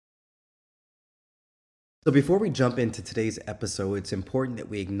So before we jump into today's episode, it's important that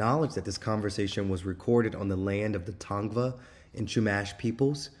we acknowledge that this conversation was recorded on the land of the Tongva and Chumash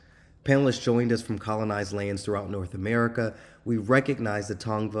peoples. Panelists joined us from colonized lands throughout North America. We recognize the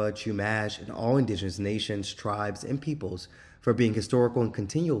Tongva, Chumash, and all indigenous nations, tribes, and peoples for being historical and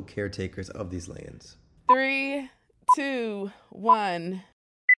continual caretakers of these lands. 3, 2, 1.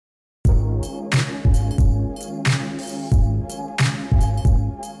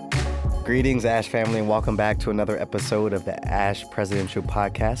 Greetings, ASH family, and welcome back to another episode of the ASH Presidential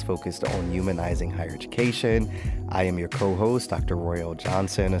Podcast focused on humanizing higher education. I am your co-host, Dr. Royal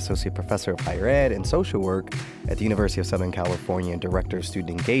Johnson, Associate Professor of Higher Ed and Social Work at the University of Southern California and Director of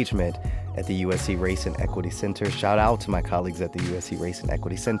Student Engagement at the USC Race and Equity Center. Shout out to my colleagues at the USC Race and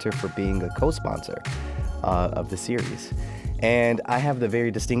Equity Center for being a co-sponsor of the series. And I have the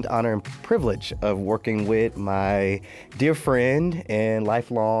very distinct honor and privilege of working with my dear friend and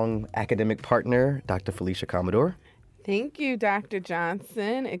lifelong academic partner, Dr. Felicia Commodore. Thank you, Dr.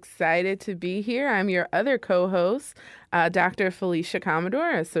 Johnson. Excited to be here. I'm your other co-host, Dr. Felicia Commodore,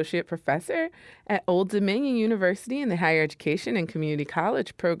 Associate Professor at Old Dominion University in the Higher Education and Community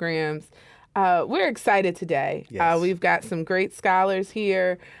College programs. We're excited today. Yes. We've got some great scholars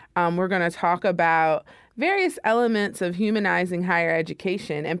here. We're going to talk about various elements of humanizing higher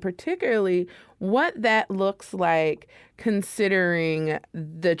education, and particularly what that looks like considering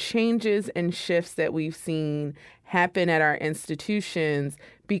the changes and shifts that we've seen happen at our institutions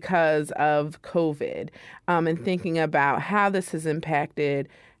because of COVID, and thinking about how this has impacted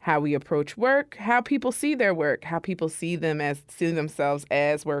how we approach work, how people see their work, how people see themselves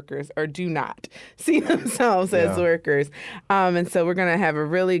as workers or do not see themselves as workers. And so we're going to have a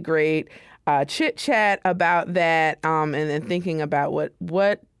really great chit chat about that, and then thinking about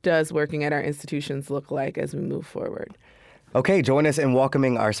what does working at our institutions look like as we move forward. Okay, join us in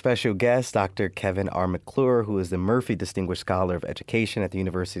welcoming our special guest, Dr. Kevin R. McClure, who is the Murphy Distinguished Scholar of Education at the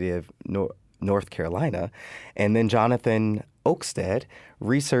University of North Carolina, and then Jonathan Oakstead,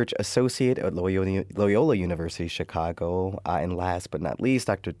 Research Associate at Loyola University Chicago, and last but not least,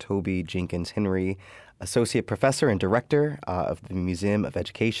 Dr. Toby Jenkins Henry, Associate Professor and Director of the Museum of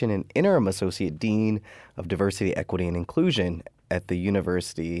Education and Interim Associate Dean of Diversity, Equity, and Inclusion at the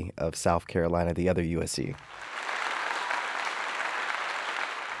University of South Carolina, the other USC.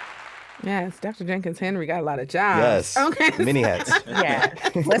 Yes, Dr. Jenkins Henry got a lot of jobs. Yes, okay. Many hats. Yeah,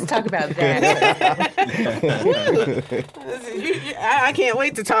 let's talk about that. I can't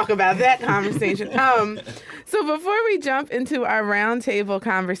wait to talk about that conversation. So before we jump into our roundtable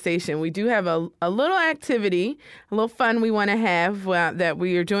conversation, we do have a little activity, a little fun we want to have that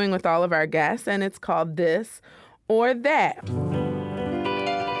we are doing with all of our guests, and it's called This or That.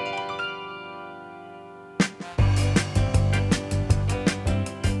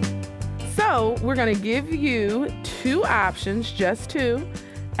 So we're going to give you two options, just two,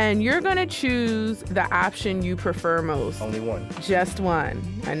 and you're going to choose the option you prefer most. Only one. Just one.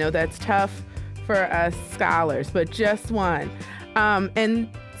 I know that's tough for us scholars, but just one. And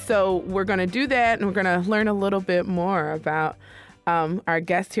so we're going to do that, and we're going to learn a little bit more about our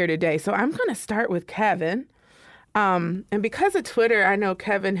guest here today. So I'm going to start with Kevin. And because of Twitter, I know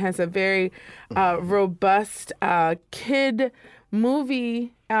Kevin has a very robust kid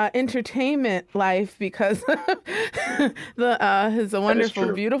movie entertainment life because his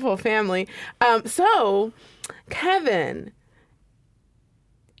wonderful, beautiful family. So, Kevin,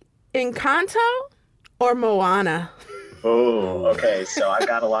 Encanto or Moana? Oh, okay. So I've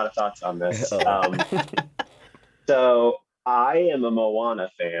got a lot of thoughts on this. So I am a Moana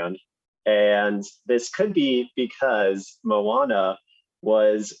fan, and this could be because Moana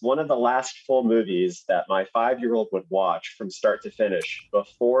was one of the last full movies that my 5-year-old would watch from start to finish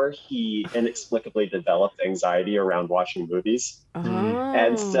before he inexplicably developed anxiety around watching movies. Oh.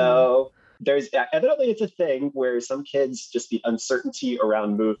 And so there's evidently it's a thing where some kids, just the uncertainty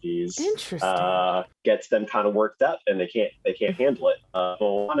around movies gets them kind of worked up, and they can't handle it.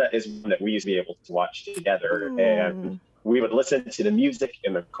 Moana is one that we used to be able to watch together, and we would listen to the music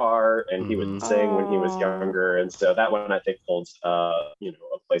in the car, and he would sing when he was younger. And so that one I think holds, a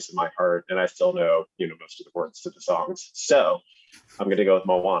place in my heart. And I still know, most of the words to the songs. So I'm going to go with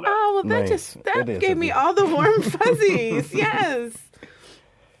Moana. Oh, well, that gave me all the warm fuzzies. Yes.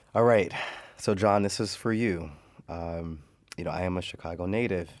 All right. So, John, this is for you. I am a Chicago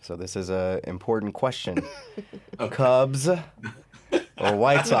native, so this is an important question. Okay. Cubs or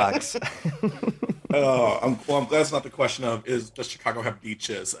White Sox? I'm glad it's not the question of does Chicago have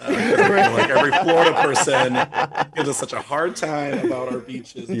beaches? Like every Florida person gives us such a hard time about our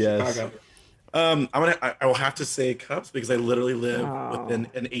beaches in Chicago. I will have to say Cubs because I literally live within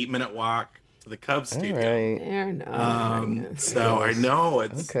an 8-minute walk to the Cubs stadium. Right. So I know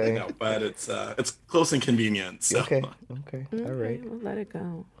it's but it's close and convenient. So. Okay. All right. We'll let it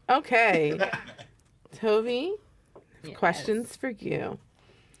go. Okay. Toby, questions for you.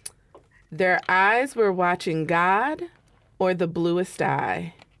 Their eyes were watching God or the bluest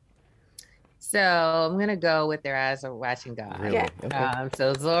eye? So I'm going to go with their eyes are watching God. Really? Yeah. Okay.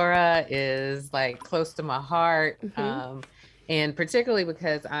 So Zora is like close to my heart. And particularly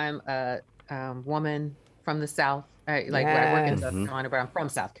because I'm a woman from the South. I work in South Carolina, but I'm from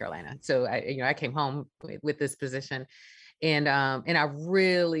South Carolina. So I came home with this position, and I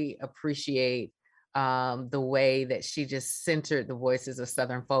really appreciate the way that she just centered the voices of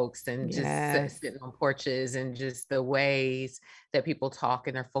Southern folks and just sitting on porches and just the ways that people talk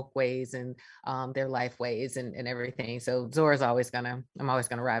in their folk ways and their life ways and everything. So I'm always gonna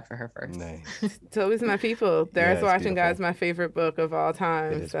ride for her first. Nice. It's always my people. There's Watching beautiful. God's my favorite book of all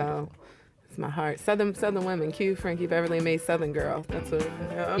time. It is So beautiful. it's my heart. Southern women. Cue Frankie Beverly May Southern Girl. That's what.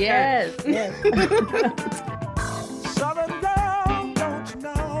 Okay. Yes. Southern girl, don't you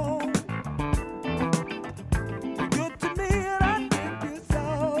know? You're good to me and I think you're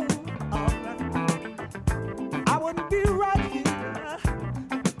so. Alright. I wouldn't be right here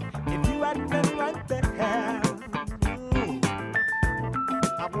if you hadn't been right there.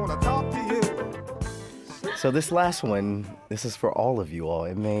 I wanna talk to you. So this last one, this is for all of you all.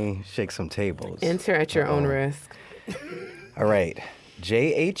 It may shake some tables. Enter at your own risk. All right.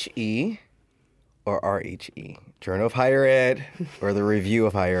 JHE or RHE? Journal of Higher Ed or the Review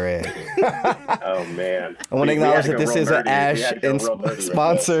of Higher Ed? Oh, man. I want to acknowledge that this is an We had Ash to go real nerdy with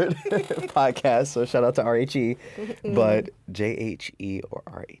sponsored podcast, so shout out to RHE. But JHE or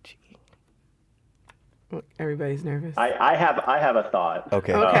RHE? Everybody's nervous. I have a thought.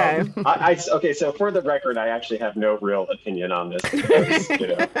 Okay. Okay. So for the record, I actually have no real opinion on this because,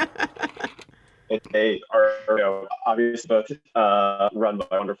 they are obviously both run by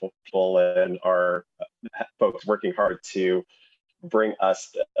wonderful people and are folks working hard to bring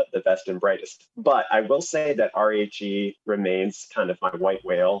us the best and brightest. But I will say that RHE remains kind of my white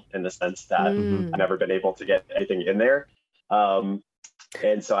whale in the sense that I've never been able to get anything in there.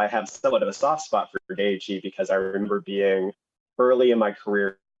 And so I have somewhat of a soft spot for JHE because I remember being early in my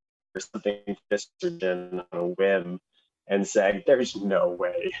career or something on a whim and saying, there's no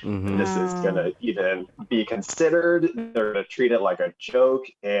way this is going to even be considered. They're going to treat it like a joke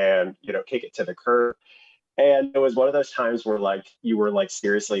and, kick it to the curb. And it was one of those times where you were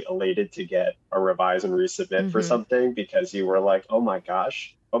seriously elated to get a revise and resubmit for something because you were like, oh my God,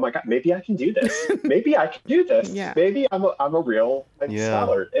 maybe I can do this. Maybe I can do this. Yeah. Maybe I'm a real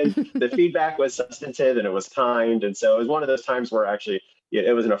scholar. And the feedback was substantive and it was kind. And so it was one of those times where actually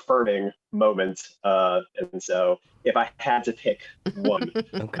it was an affirming moment. And so if I had to pick one,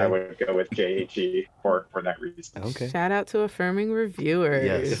 I would go with JHE for that reason. Okay. Shout out to affirming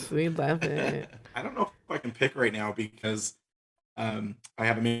reviewers. Yes. We love it. I don't know if I can pick right now because I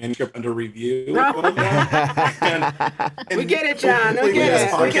have a manuscript under review. and We get it, John. We when get this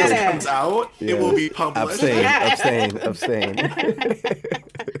it. We podcast get comes out, it will be published. Abstain.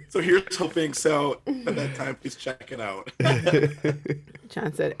 So here's hoping. So at that time, please check it out.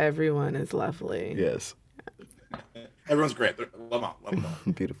 John said everyone is lovely. Yes. Everyone's great. Love them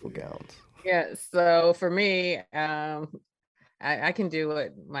all. Beautiful gowns. Yeah. So for me, I can do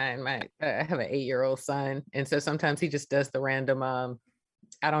what I have an 8-year-old son, and so sometimes he just does the random.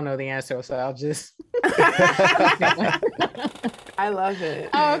 I don't know the answer, so I'll just. I love it.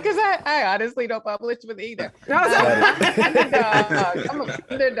 Oh, because I honestly don't publish with either. I'm an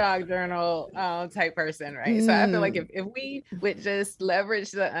underdog journal type person, right? So I feel like if we would just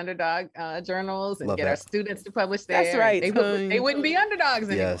leverage the underdog journals and our students to publish there, that's right. They wouldn't be underdogs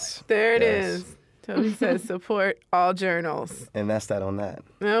anymore. Yes. There it is. Toby says support all journals. And that's that on that.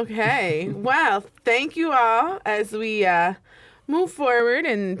 Okay. Well, thank you all as we move forward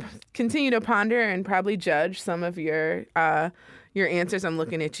and continue to ponder and probably judge some of your answers. I'm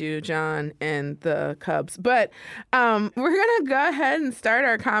looking at you, John, and the Cubs. But we're going to go ahead and start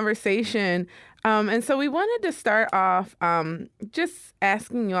our conversation. And so we wanted to start off just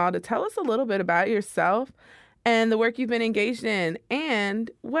asking you all to tell us a little bit about yourself and the work you've been engaged in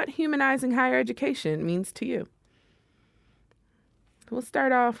and what humanizing higher education means to you. We'll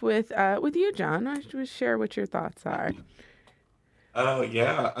start off with you, John. I should share what your thoughts are. Oh,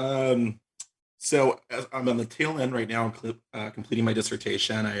 yeah. So I'm on the tail end right now, completing my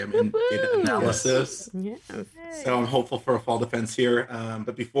dissertation. I am in data analysis. Yes. So I'm hopeful for a fall defense here.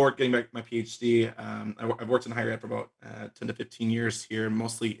 But before getting back my PhD, I've worked in higher ed for about 10 to 15 years here,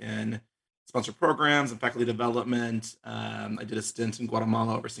 mostly in sponsored programs and faculty development. I did a stint in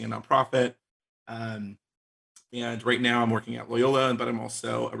Guatemala overseeing a nonprofit. And right now I'm working at Loyola, but I'm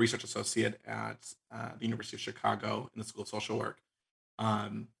also a research associate at the University of Chicago in the School of Social Work.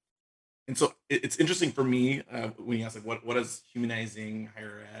 Um, and so it's interesting for me when you ask like what does humanizing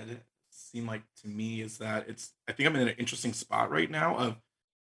higher ed seem like to me is that I think I'm in an interesting spot right now of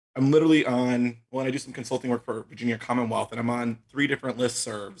I'm literally on I do some consulting work for Virginia Commonwealth, and I'm on 3 different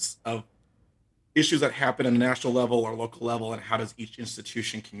listservs of issues that happen on a national level or local level, and how does each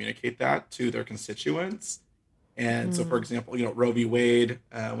institution communicate that to their constituents. And so, for example, Roe v. Wade,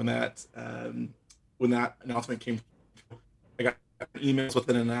 when that announcement came, I got emails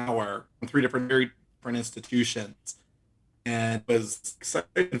within an hour from 3 very different institutions, and it was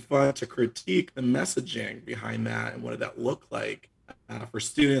exciting and fun to critique the messaging behind that and what did that look like for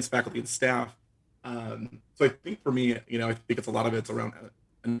students, faculty, and staff. So I think for me, I think it's a lot of it's around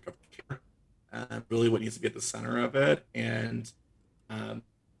care, really what needs to be at the center of it, and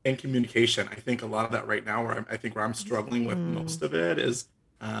communication. I think a lot of that right now, where I'm struggling with most of it is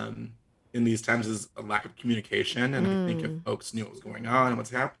in these times is a lack of communication. And I think if folks knew what was going on and what's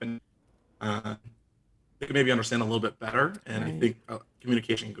happening, they could maybe understand a little bit better. And I think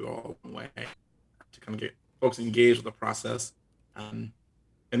communication can go a long way to kind of get folks engaged with the process, and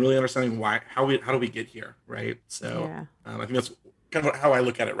really understanding how do we get here, right? So I think that's kind of how I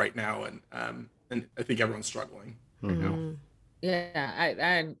look at it right now, and I think everyone's struggling right now.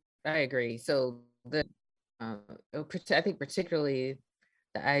 Yeah, I agree. So I think particularly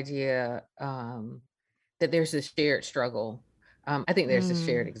the idea that there's this shared struggle. I think there's this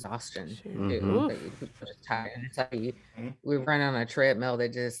shared exhaustion too. People are just tired. It's like we run on a treadmill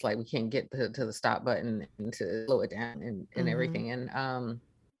that just like we can't get to the stop button and to slow it down and everything. And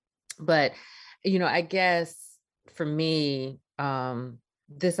but I guess for me,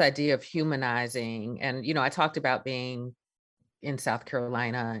 this idea of humanizing, and I talked about being in South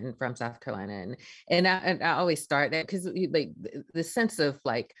Carolina and from South Carolina, and I always start that because like the sense of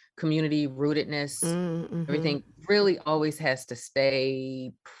like community rootedness, everything really always has to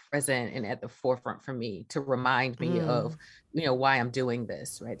stay present and at the forefront for me to remind me of why I'm doing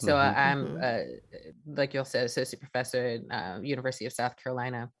this, right? So I'm like you all said, associate professor at University of South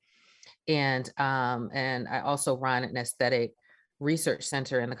Carolina, and I also run an aesthetic research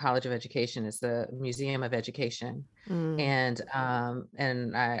center in the College of Education. It's the Museum of Education. And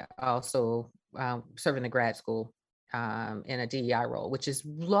I also serve in the grad school in a DEI role, which is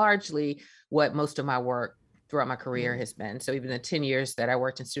largely what most of my work throughout my career has been. So even the 10 years that I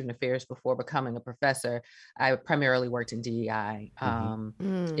worked in student affairs before becoming a professor, I primarily worked in DEI,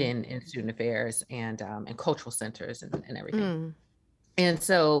 in student affairs and cultural centers and everything. And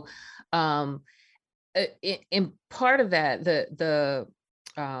so in part of that,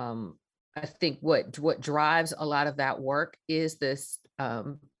 I think what drives a lot of that work is this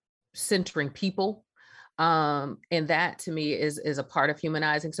centering people, and that to me is a part of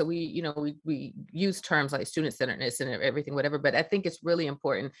humanizing. So we use terms like student centeredness and everything, whatever, but I think it's really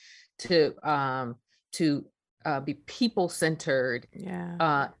important to be people centered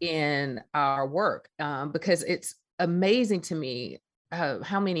in our work, because it's amazing to me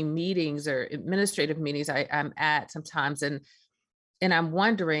how many meetings or administrative meetings I'm at sometimes, and I'm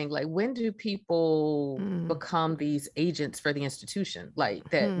wondering, like, when do people become these agents for the institution, like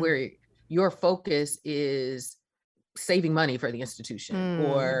that, where your focus is saving money for the institution,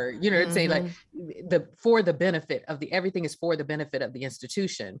 or saying like for the benefit of everything is for the benefit of the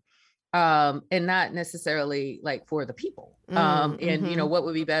institution, and not necessarily like for the people, and what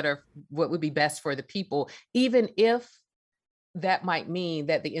would be best for the people, even if that might mean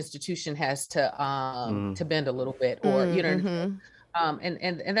that the institution has to bend a little bit, or and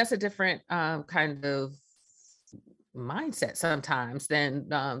that's a different kind of mindset sometimes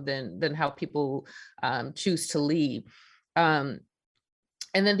than how people choose to lead. And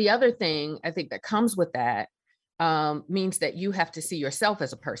then the other thing I think that comes with that means that you have to see yourself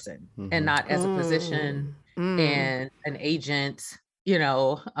as a person and not as a position and an agent,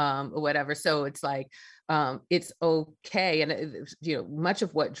 whatever. So it's like it's okay, and much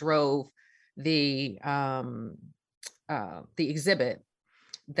of what drove the exhibit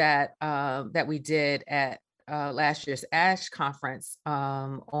that we did at last year's ASH conference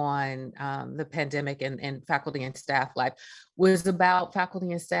on the pandemic and faculty and staff life was about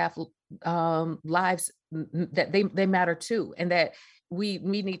faculty and staff lives, that they matter too, and that we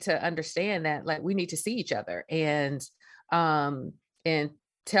need to understand that, like, we need to see each other and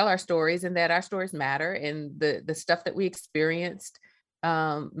tell our stories, and that our stories matter, and the stuff that we experienced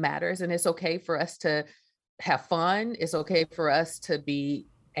matters, and it's okay for us to have fun. It's okay for us to be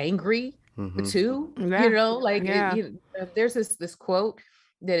angry too. There's this quote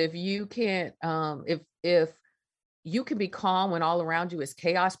that if you can't, if you can be calm when all around you is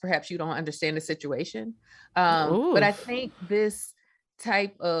chaos, perhaps you don't understand the situation. But I think this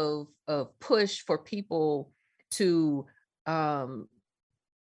type of push for people to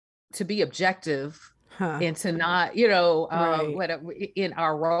be objective and to not, whatever in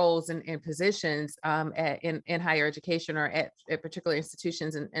our roles and positions in higher education or at particular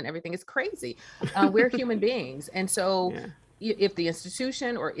institutions and everything is crazy. We're human beings. And so if the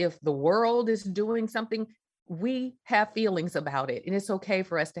institution or if the world is doing something, we have feelings about it. And it's okay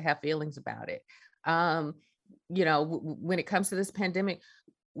for us to have feelings about it. When it comes to this pandemic,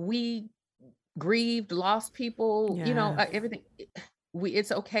 we grieved, lost people, everything.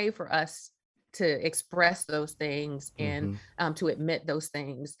 It's okay for us to express those things and to admit those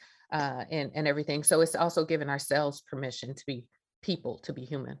things and everything. So it's also giving ourselves permission to be people, to be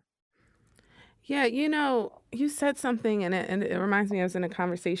human. Yeah, you said something and it reminds me, I was in a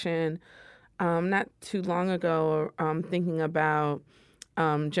conversation not too long ago thinking about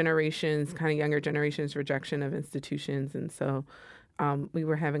generations, kind of younger generations' rejection of institutions. And so we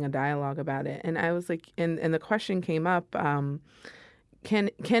were having a dialogue about it. And I was like, and the question came up, can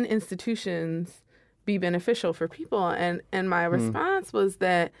institutions be beneficial for people? And my response was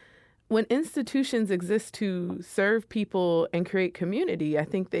that when institutions exist to serve people and create community, I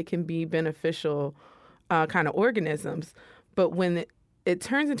think they can be beneficial kind of organisms. But when it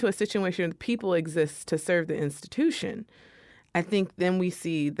turns into a situation where people exist to serve the institution, I think then we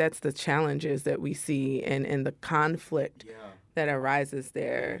see that's the challenges that we see and the conflict that arises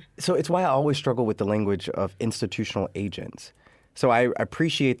there. So it's why I always struggle with the language of institutional agents. So I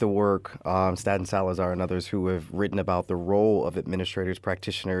appreciate the work, Staten Salazar and others who have written about the role of administrators,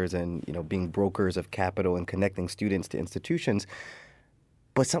 practitioners, and being brokers of capital and connecting students to institutions.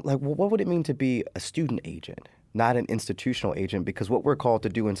 But what would it mean to be a student agent, not an institutional agent? Because what we're called to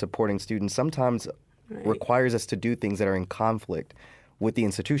do in supporting students sometimes requires us to do things that are in conflict with the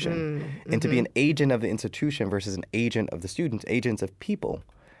institution. And to be an agent of the institution versus an agent of the students, agents of people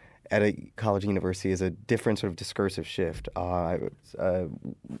at a college university is a different sort of discursive shift. I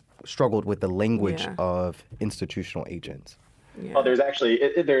struggled with the language of institutional agents. Yeah. Well, there's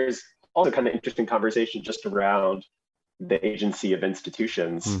also kind of interesting conversation just around the agency of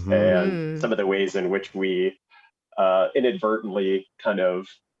institutions and some of the ways in which we inadvertently kind of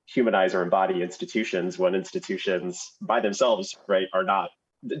humanize or embody institutions when institutions by themselves,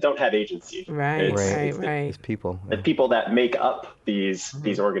 don't have agency. It's people. The people that make up these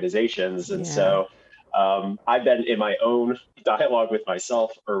organizations. And so I've been in my own dialogue with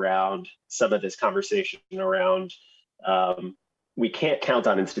myself around some of this conversation around we can't count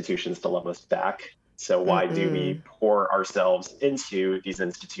on institutions to love us back. So why do we pour ourselves into these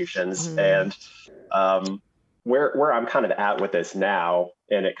institutions? And where I'm kind of at with this now,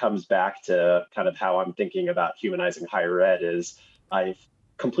 and it comes back to kind of how I'm thinking about humanizing higher ed, is I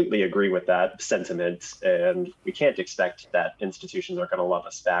completely agree with that sentiment, and we can't expect that institutions are going to love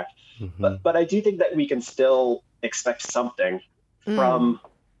us back. But I do think that we can still expect something from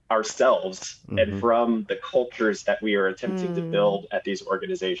ourselves and from the cultures that we are attempting to build at these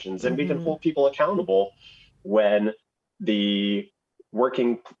organizations. And we can hold people accountable when the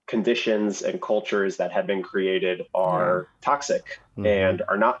working conditions and cultures that have been created are toxic and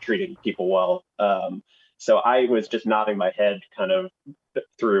are not treating people well. So I was just nodding my head kind of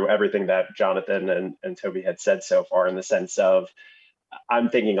through everything that Jonathan and Toby had said so far, in the sense of I'm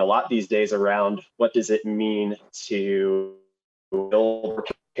thinking a lot these days around what does it mean to build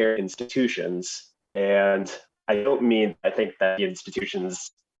care institutions. And I think that the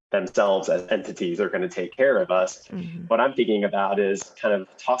institutions themselves as entities are going to take care of us. What I'm thinking about is kind of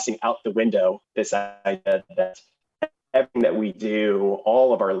tossing out the window this idea that everything that we do,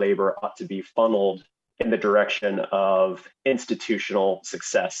 all of our labor ought to be funneled in the direction of institutional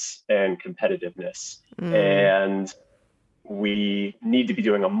success and competitiveness. And we need to be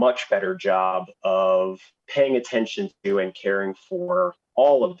doing a much better job of paying attention to and caring for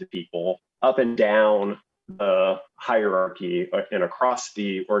all of the people up and down the hierarchy and across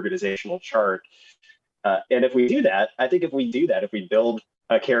the organizational chart. And if we do that, if we build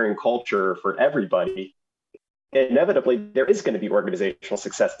a caring culture for everybody, inevitably there is going to be organizational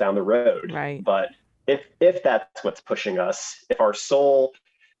success down the road. But if that's what's pushing us, if our sole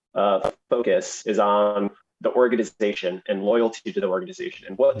focus is on the organization and loyalty to the organization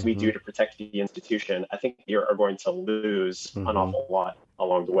and what do we do to protect the institution, I think we are going to lose an awful lot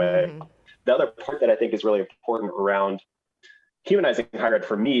along the way. The other part that I think is really important around humanizing higher ed,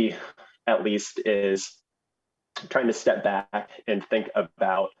 for me at least, is trying to step back and think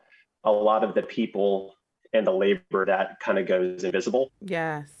about a lot of the people and the labor that kind of goes invisible.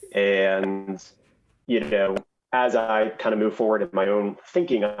 Yes. And, as I kind of move forward in my own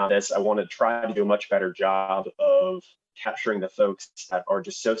thinking on this, I want to try to do a much better job of capturing the folks that are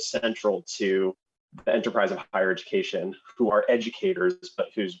just so central to the enterprise of higher education, who are educators, but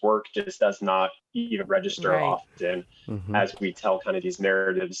whose work just does not even register often as we tell kind of these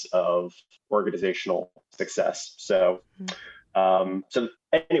narratives of organizational success. So,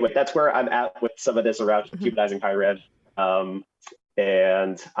 anyway, that's where I'm at with some of this around humanizing higher ed.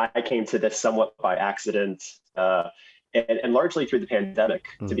 And I came to this somewhat by accident, and largely through the pandemic,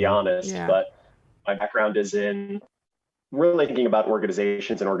 to be honest. But my background is in really thinking about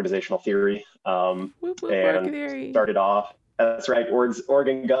organizations and organizational theory. And started off, that's right,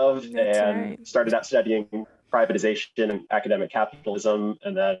 Oregon Gov, started out studying privatization and academic capitalism,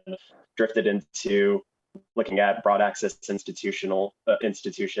 and then drifted into looking at broad access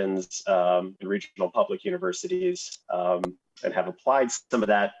institutions and regional public universities, and have applied some of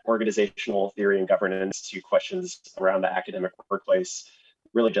that organizational theory and governance to questions around the academic workplace,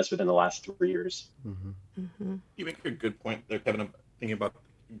 really just within the last 3 years. You make a good point there, Kevin. I'm thinking about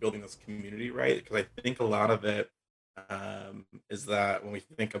building this community, right? Because I think a lot of it is that when we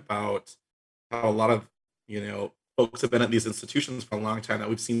think about how a lot of folks have been at these institutions for a long time, that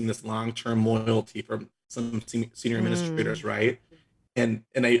we've seen this long-term loyalty from some senior administrators, right? And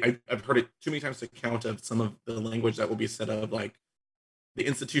I've heard it too many times to count of some of the language that will be said of like, the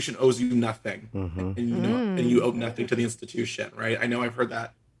institution owes you nothing, and you owe nothing to the institution, right? I know I've heard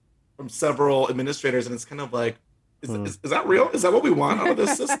that from several administrators, and it's kind of like, is that real? Is that what we want out of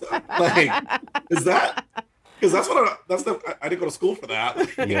this system? Like, is that? Because I didn't go to school for that.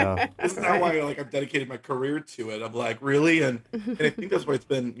 This is not why I've dedicated my career to it. I'm like, really? And I think that's why it's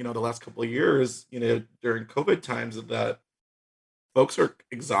been, the last couple of years, during COVID times, that folks are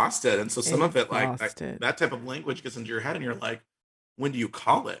exhausted. And so some of it, like that type of language gets into your head, and you're like, when do you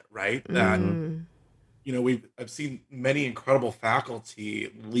call it, right? That, I've seen many incredible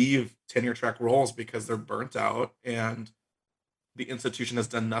faculty leave tenure track roles because they're burnt out, and the institution has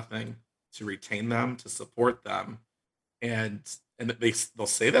done nothing to retain them, to support them, and they'll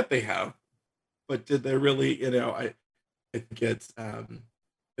say that they have, but did they really? I think it's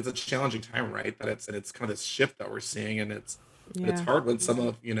a challenging time, right? That it's kind of this shift that we're seeing, and it's hard when some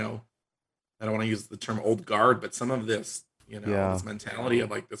of I don't want to use the term old guard, but some of this this mentality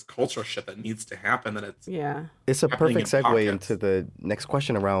of like this cultural shift that needs to happen, that it's a perfect segue into the next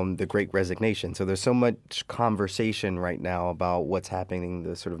question around the Great Resignation. So there's so much conversation right now about what's happening,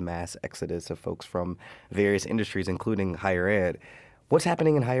 the sort of mass exodus of folks from various industries, including higher ed. What's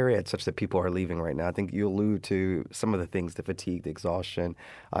happening in higher ed such that people are leaving right now? I think you allude to some of the things, the fatigue, the exhaustion,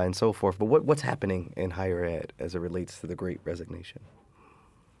 and so forth. But what's happening in higher ed as it relates to the Great Resignation?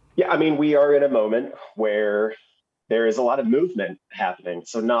 Yeah, I mean, we are in a moment where there is a lot of movement happening.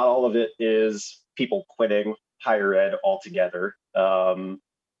 So not all of it is people quitting higher ed altogether. Some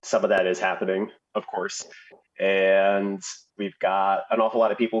of that is happening, of course. And we've got an awful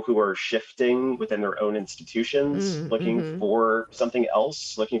lot of people who are shifting within their own institutions, looking for something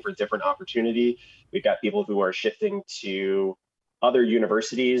else, looking for different opportunity. We've got people who are shifting to other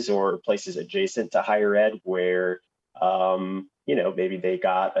universities or places adjacent to higher ed where maybe they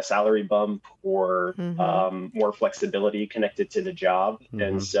got a salary bump or more flexibility connected to the job.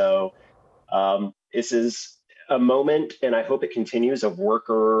 And so this is a moment, and I hope it continues, of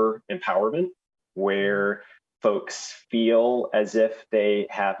worker empowerment, where folks feel as if they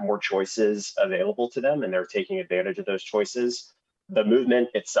have more choices available to them and they're taking advantage of those choices. The movement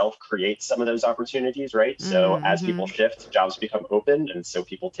itself creates some of those opportunities, right? So as people shift, jobs become open, and so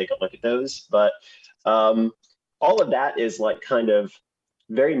people take a look at those. But all of that is like kind of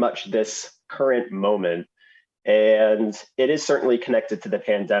very much this current moment. And it is certainly connected to the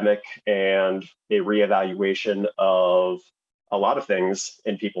pandemic and a reevaluation of a lot of things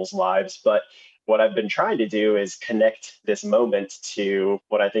in people's lives. But what I've been trying to do is connect this moment to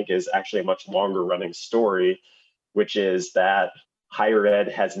what I think is actually a much longer running story, which is that higher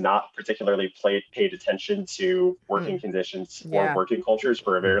ed has not particularly paid attention to working conditions or working cultures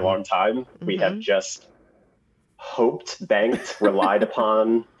for a very long time. We have just hoped, banked, relied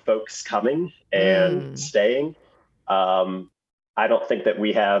upon folks coming and staying. I don't think that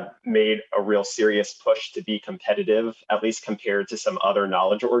we have made a real serious push to be competitive, at least compared to some other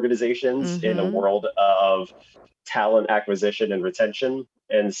knowledge organizations in a world of talent acquisition and retention.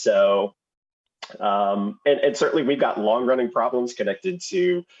 And so, and certainly we've got long running problems connected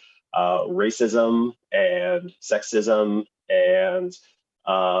to racism and sexism and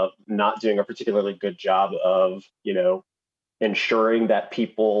not doing a particularly good job of, ensuring that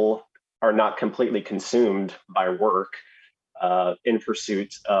people are not completely consumed by work in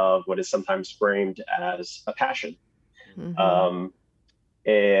pursuit of what is sometimes framed as a passion.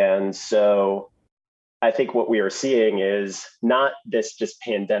 And so I think what we are seeing is not this just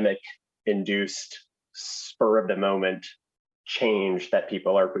pandemic induced spur of the moment change that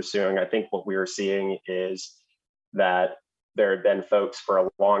people are pursuing. I think what we are seeing is that there have been folks for a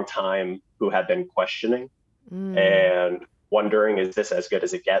long time who have been questioning and wondering, is this as good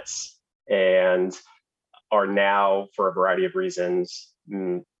as it gets? And are now, for a variety of reasons,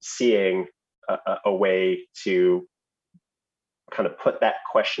 seeing a way to kind of put that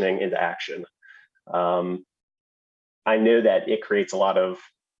questioning into action. I know that it creates a lot of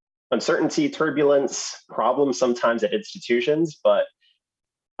uncertainty, turbulence, problems sometimes at institutions, but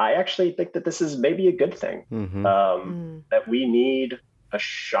I actually think that this is maybe a good thing, that we need a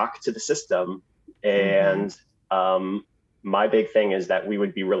shock to the system. And my big thing is that we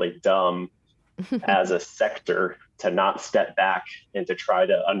would be really dumb as a sector to not step back and to try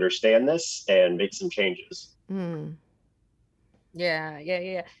to understand this and make some changes.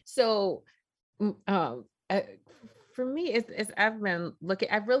 Yeah. So for me, it's I've been looking,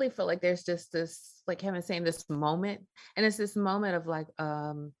 I really feel like there's just this, like Kevin saying, this moment, and it's this moment of like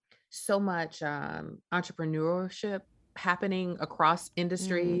so much entrepreneurship happening across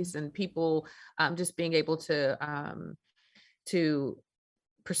industries and people just being able to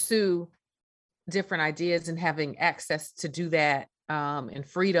pursue different ideas and having access to do that and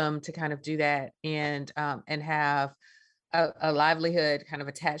freedom to kind of do that and have a livelihood kind of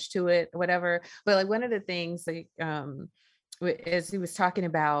attached to it, whatever. But like one of the things, like as he was talking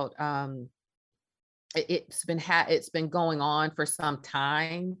about, it's been going on for some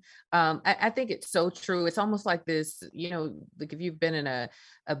time. I think it's so true. It's almost like this, like if you've been in a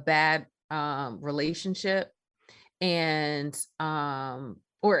bad relationship and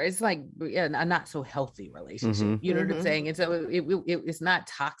or it's like a not so healthy relationship, you know what I'm saying? And so it's not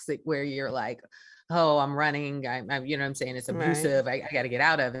toxic where you're like, oh, I'm running, I'm you know what I'm saying? It's abusive. Right. I got to get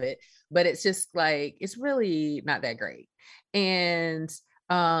out of it. But it's just like, it's really not that great. And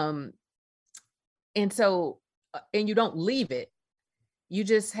so, and you don't leave it. You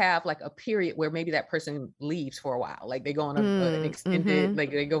just have like a period where maybe that person leaves for a while. Like they go on an extended,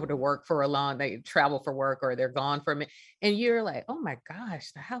 like they go to work for they travel for work or they're gone for a minute. And you're like, oh my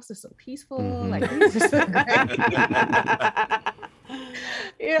gosh, the house is so peaceful. Like, these are so great.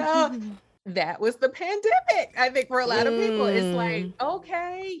 That was the pandemic. I think for a lot of people, it's like,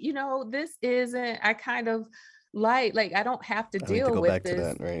 okay, this isn't, I kind of like I don't have to deal with this. To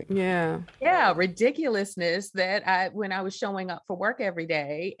that, right? Yeah, ridiculousness that when I was showing up for work every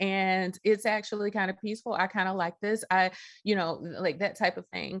day, and it's actually kind of peaceful. I kind of like this. Like that type of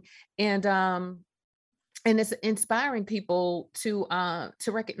thing. And it's inspiring people to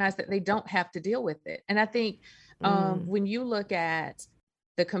recognize that they don't have to deal with it. And I think when you look at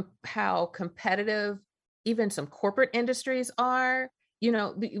how competitive even some corporate industries are,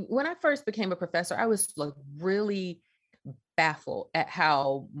 when I first became a professor, I was like really baffled at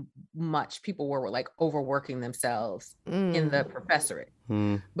how much people were like overworking themselves in the professorate,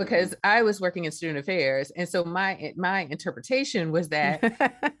 because I was working in student affairs. And so my interpretation was that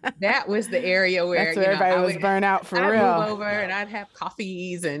that was the area where everybody was burnt out for real. I'd move over and I'd have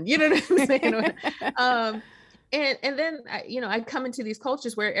coffees and you know what I'm saying? And then, I come into these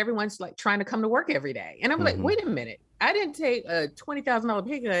cultures where everyone's like trying to come to work every day. And I'm like, wait a minute, I didn't take a $20,000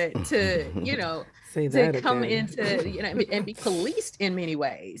 pay cut to, to come into, and be policed in many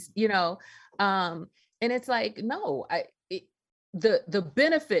ways, and it's like, no, the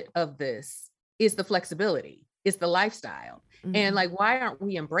benefit of this is the flexibility, it's the lifestyle. And like, why aren't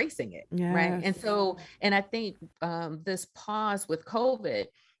we embracing it? Yes. Right. And so, and I think this pause with COVID,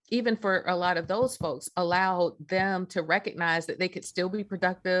 even for a lot of those folks, allowed them to recognize that they could still be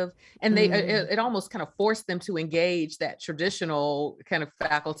productive. And it almost kind of forced them to engage that traditional kind of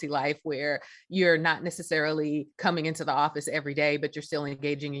faculty life where you're not necessarily coming into the office every day, but you're still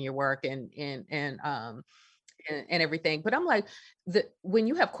engaging in your work and everything. But I'm like, when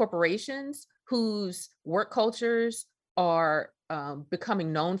you have corporations whose work cultures are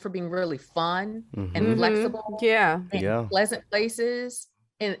becoming known for being really fun and flexible, and pleasant places,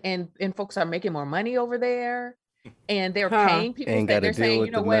 and folks are making more money over there, and they're paying people. They're saying,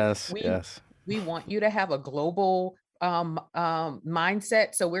 you know what, we want you to have a global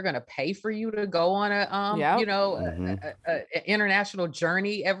mindset, so we're going to pay for you to go on a international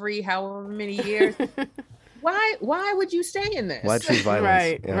journey every however many years. Why would you stay in this? Why choose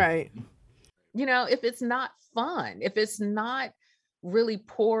violence? Right. If it's not fun, if it's not really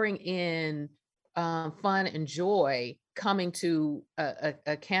pouring in fun and joy, coming to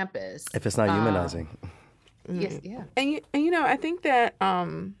a campus. If it's not humanizing. Yes, yeah. And you know, I think that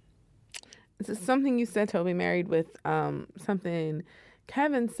this is something you said, Toby, married with something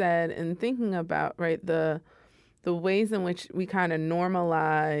Kevin said, and thinking about, right, the ways in which we kind of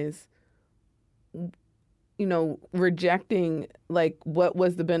normalize, you know, rejecting, like, what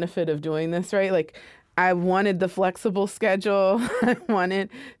was the benefit of doing this, right? Like, I wanted the flexible schedule. I wanted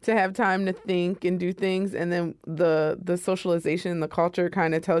to have time to think and do things. And then the socialization, the culture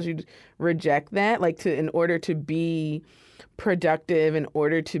kind of tells you to reject that, like, in order to be productive, in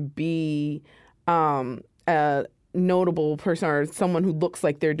order to be a notable person or someone who looks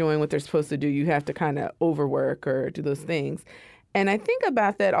like they're doing what they're supposed to do, you have to kind of overwork or do those things. And I think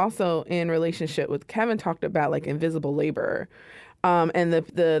about that also in relationship with Kevin talked about, like, invisible labor. And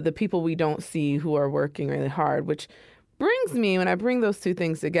the people we don't see who are working really hard, which brings me, when I bring those two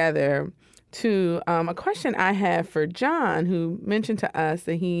things together, to a question I have for John, who mentioned to us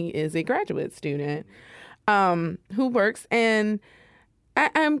that he is a graduate student who works. And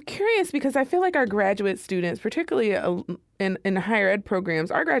I'm curious because I feel like our graduate students, particularly in higher ed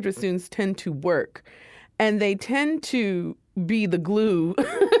programs, our graduate students tend to work, and they tend to be the glue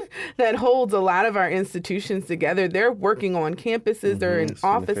that holds a lot of our institutions together. They're working on campuses, they're in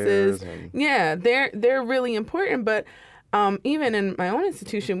offices. Yeah, they're really important. But even in my own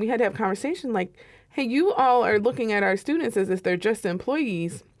institution, we had to have conversation like, hey, you all are looking at our students as if they're just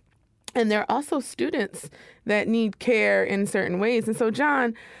employees. And they're also students that need care in certain ways. And so,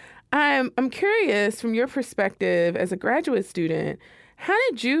 John, I'm curious from your perspective as a graduate student, how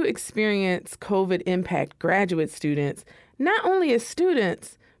did you experience COVID impact graduate students, not only as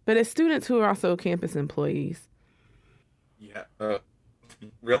students, but as students who are also campus employees? Yeah,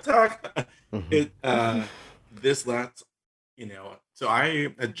 real talk. This last, so I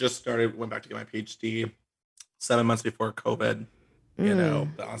had just went back to get my PhD 7 months before COVID, the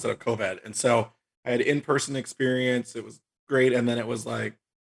onset of COVID. And so I had in-person experience. It was great. And then it was like,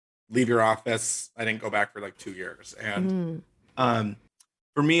 leave your office. I didn't go back for like 2 years. And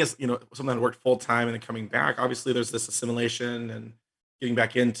for me, as someone that worked full time and then coming back, obviously there's this assimilation and getting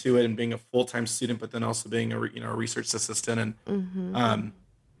back into it and being a full-time student, but then also being a research assistant. And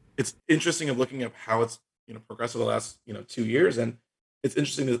it's interesting of looking at how it's progressed over the last 2 years. And it's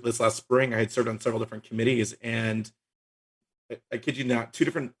interesting that this last spring I had served on several different committees, and I kid you not, two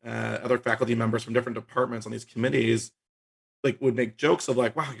different other faculty members from different departments on these committees like would make jokes of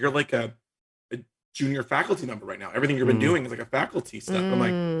like, wow, you're like a junior faculty member right now. Everything you've been doing is like a faculty stuff. I'm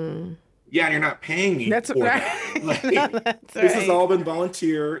like, yeah, you're not paying me. That's for right. That. Like, That's this right. has all been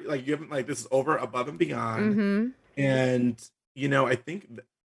volunteer. Like you haven't this is over, above and beyond. And I think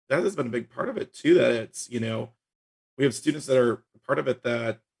that has been a big part of it too. That it's we have students that are part of it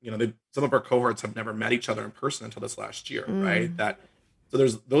that some of our cohorts have never met each other in person until this last year, right? So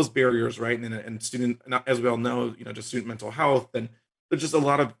there's those barriers, right? And student, as we all know, just student mental health, and there's just a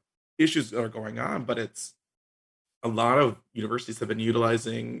lot of issues that are going on, but it's a lot of universities have been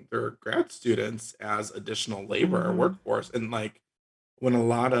utilizing their grad students as additional labor or workforce. And like when a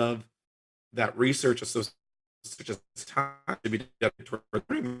lot of that research associated time to be dedicated toward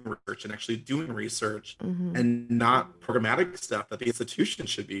learning research and actually doing research and not programmatic stuff that the institution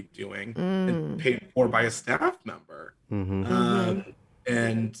should be doing and paid for by a staff member.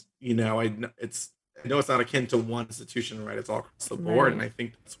 And I know it's not akin to one institution, right? It's all across the board. Right. And I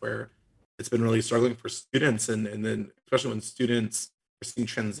think that's where it's been really struggling for students. And then especially when students are seeing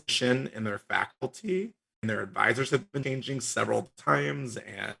transition in their faculty and their advisors have been changing several times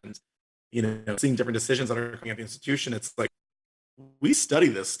and, seeing different decisions that are coming at the institution. It's like, we study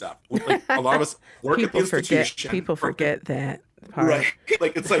this stuff. Like a lot of us work at the institution. People forget that part. Right.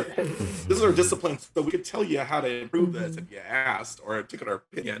 Like, it's like, this is our discipline. So we could tell you how to improve this if you asked or took our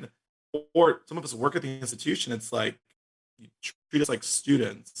opinion. Or some of us work at the institution. It's like, you treat us like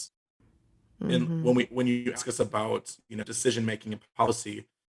students. And when you ask us about, decision making and policy,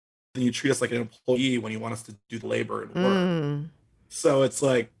 then you treat us like an employee when you want us to do the labor and work. So it's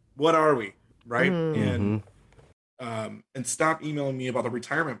like, what are we? Right. And stop emailing me about the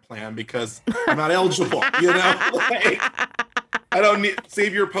retirement plan because I'm not eligible, like, I don't need,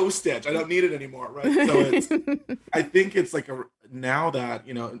 save your postage. I don't need it anymore. Right. So I think it's like now that,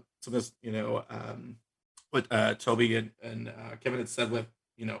 so this, what Toby and Kevin had said with,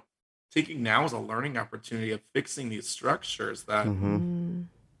 taking now as a learning opportunity of fixing these structures that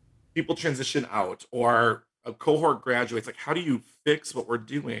people transition out or a cohort graduates. Like, how do you fix what we're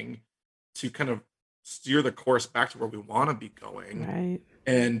doing to kind of steer the course back to where we want to be going? Right.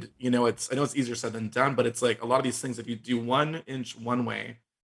 And, I know it's easier said than done, but it's like a lot of these things, if you do 1 inch one way,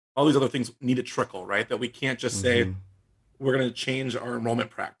 all these other things need to trickle, right? That we can't just say, we're going to change our enrollment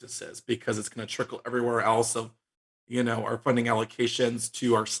practices because it's going to trickle everywhere else of, our funding allocations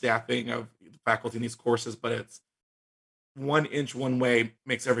to our staffing of the faculty in these courses, but it's 1 inch one way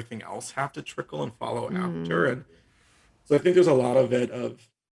makes everything else have to trickle and follow after. And so I think there's a lot of it of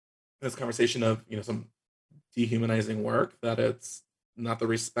this conversation of, some dehumanizing work, that it's not the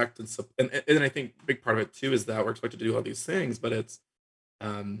respect and I think a big part of it too is that we're expected to do all these things, but it's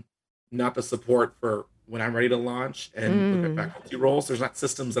not the support for when I'm ready to launch and look at faculty roles. There's not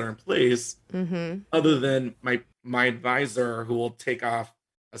systems that are in place other than my advisor, who will take off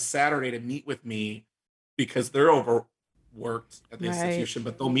a Saturday to meet with me because they're overworked at the institution,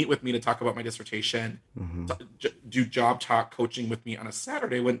 but they'll meet with me to talk about my dissertation, do job talk coaching with me on a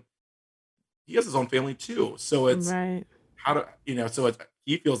Saturday when he has his own family too. So it's how to,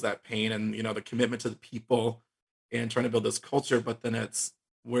 he feels that pain and, the commitment to the people and trying to build this culture, but then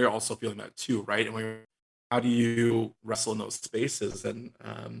we're also feeling that too, right? And how do you wrestle in those spaces? And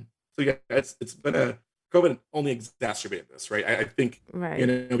so yeah, it's been COVID only exacerbated this, right? I think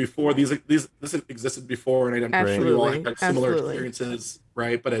before this existed before, and I'm sure you all had similar experiences,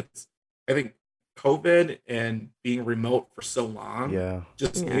 right? But I think COVID and being remote for so long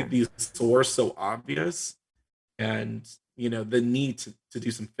just made these sores so obvious, and the need to do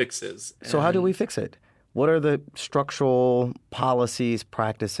some fixes. So how do we fix it? What are the structural policies,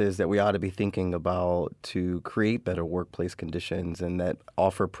 practices that we ought to be thinking about to create better workplace conditions and that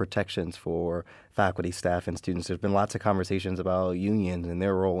offer protections for faculty, staff, and students? There's been lots of conversations about unions and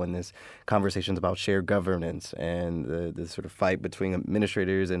their role in this, conversations about shared governance and the sort of fight between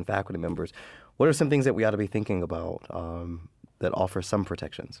administrators and faculty members. What are some things that we ought to be thinking about that offer some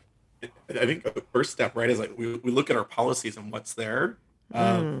protections? I think the first step, right, is like we look at our policies and what's there.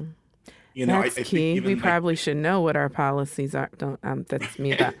 That's key. We probably should know what our policies are. That's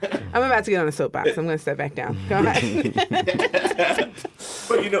me. I'm about to get on a soapbox. I'm going to step back down. Go ahead.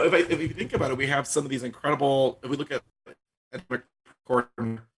 But if you think about it, we have some of these incredible. If we look at court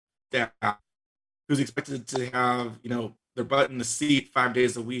staff, who's expected to have their butt in the seat 5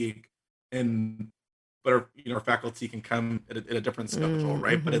 days a week, but our faculty can come at a different schedule,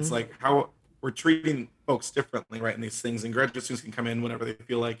 right? But it's like how we're treating folks differently, right? In these things, and graduate students can come in whenever they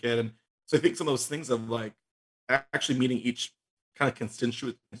feel like it, and so I think some of those things of like actually meeting each kind of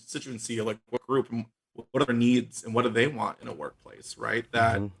constituency, of like what group and what are their needs and what do they want in a workplace, right?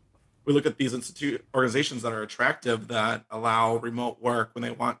 That we look at these organizations that are attractive, that allow remote work when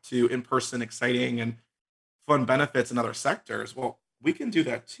they want to, in-person, exciting and fun benefits in other sectors. Well, we can do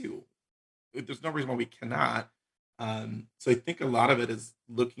that too. There's no reason why we cannot. So I think a lot of it is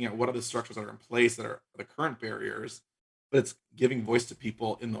looking at what are the structures that are in place that are the current barriers, but it's giving voice to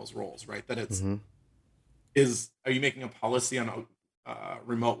people in those roles, right? That it's are you making a policy on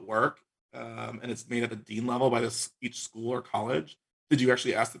remote work and it's made at the dean level by each school or college? Did you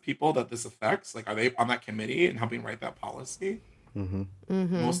actually ask the people that this affects? Like, are they on that committee and helping write that policy?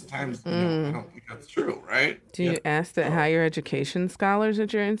 Most of the times, I don't think that's true, right? Do you ask the higher education scholars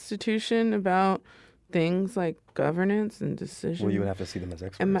at your institution about things like governance and decisions? Well, you would have to see them as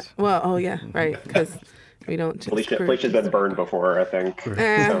experts. Right, because we don't. Felicia's been burned before, I think.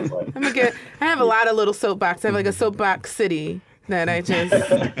 Sounds like. I have a lot of little soapbox. I have like a soapbox city that I just,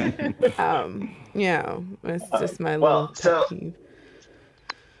 it's just my little pet peeve.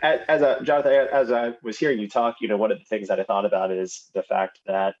 Jonathan, as I was hearing you talk, one of the things that I thought about is the fact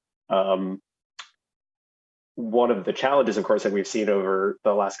that one of the challenges, of course, that we've seen over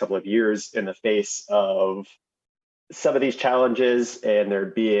the last couple of years in the face of some of these challenges and there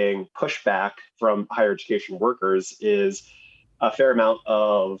being pushback from higher education workers is a fair amount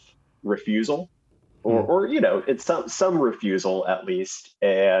of refusal or it's some refusal at least,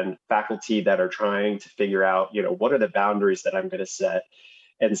 and faculty that are trying to figure out, what are the boundaries that I'm going to set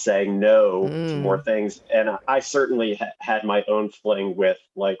and saying no to more things. And I certainly had my own fling with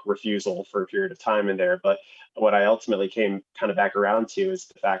like refusal for a period of time in there. But what I ultimately came kind of back around to is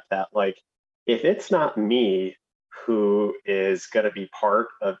the fact that like, if it's not me who is going to be part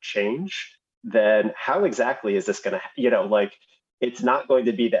of change, then how exactly is this going to, it's not going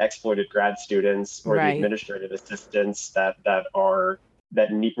to be the exploited grad students or the administrative assistants that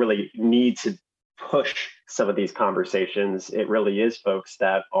really need to push some of these conversations. It really is folks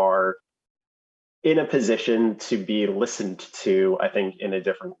that are in a position to be listened to, I think, in a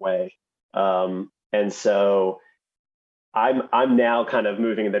different way. And so I'm now kind of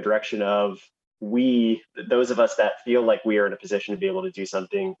moving in the direction of those of us that feel like we are in a position to be able to do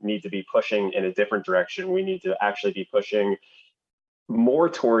something, need to be pushing in a different direction. We need to actually be pushing more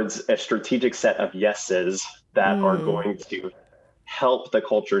towards a strategic set of yeses that are going to help the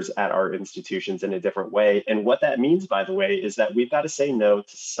cultures at our institutions in a different way. And what that means, by the way, is that we've got to say no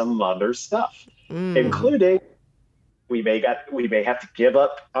to some other stuff, including we may have to give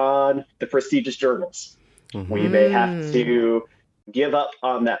up on the prestigious journals. We may have to give up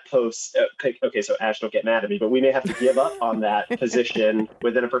on that post. Okay, so Ash, don't get mad at me, but we may have to give up on that position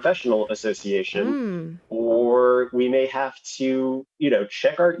within a professional association, or we may have to,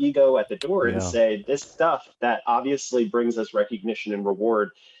 check our ego at the door and say, this stuff that obviously brings us recognition and reward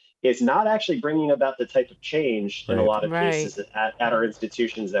is not actually bringing about the type of change in a lot of cases at our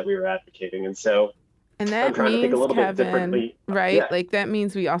institutions that we were advocating. And so and that I'm trying to think a little bit differently. Right? Yeah. Like that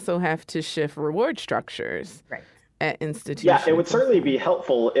means we also have to shift reward structures. Right. At institutions. Yeah, it would certainly be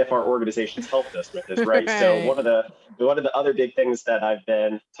helpful if our organizations helped us with this, right? So one of the other big things that I've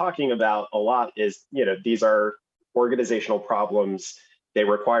been talking about a lot is, these are organizational problems. They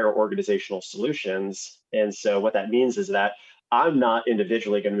require organizational solutions. And so what that means is that I'm not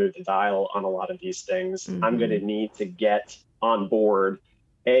individually going to move the dial on a lot of these things. I'm going to need to get on board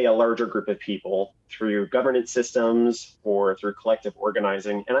a larger group of people through governance systems or through collective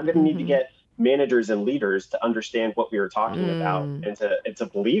organizing. And I'm going to need to get managers and leaders to understand what we were talking about and to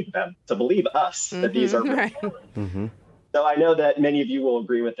believe them, to believe us that these are right. So I know that many of you will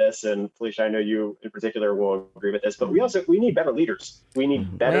agree with this, and Felicia, I know you in particular will agree with this, but we need better leaders. We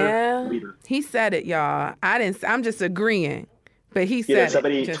need better leaders. He said it, y'all. I'm just agreeing. But he said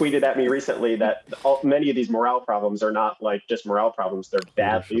somebody tweeted at me recently that many of these morale problems are not like just morale problems, they're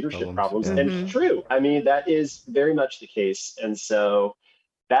bad leadership problems. And it's true. I mean, that is very much the case. And so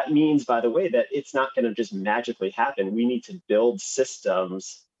that means, by the way, that it's not going to just magically happen. We need to build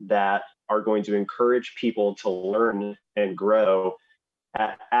systems that are going to encourage people to learn and grow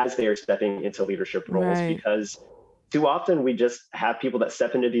as they are stepping into leadership roles. Because too often we just have people that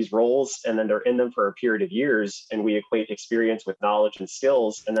step into these roles and then they're in them for a period of years, and we equate experience with knowledge and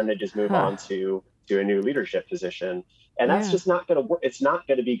skills, and then they just move on to a new leadership position. And that's just not going to work. It's not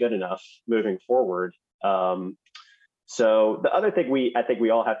going to be good enough moving forward. So the other thing I think we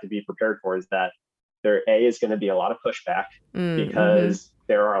all have to be prepared for is that there is going to be a lot of pushback because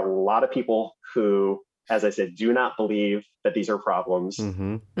there are a lot of people who, as I said, do not believe that these are problems,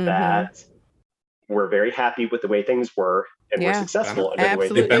 that we're very happy with the way things were and we're successful in the way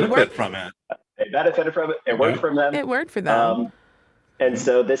they benefit from it. They benefited from it. It worked for them. It worked for them. And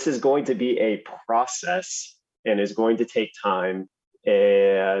so this is going to be a process and is going to take time,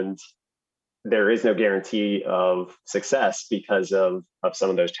 and there is no guarantee of success because of some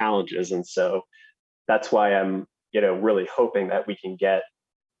of those challenges. And so that's why I'm, really hoping that we can get,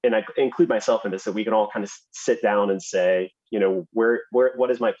 and I include myself in this, that we can all kind of sit down and say, what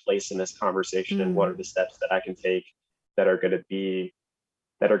is my place in this conversation, and what are the steps that I can take that are going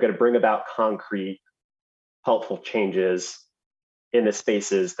to bring about concrete, helpful changes in the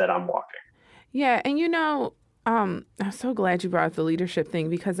spaces that I'm walking. Yeah. And, I'm so glad you brought up the leadership thing,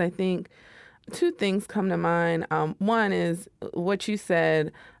 because I think two things come to mind. One is what you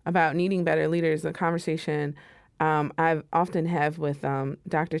said about needing better leaders, a conversation I often have with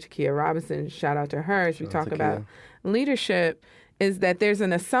Dr. Takia Robinson, shout out to her, as we talk about leadership, is that there's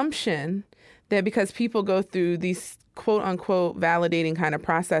an assumption that because people go through these quote unquote validating kind of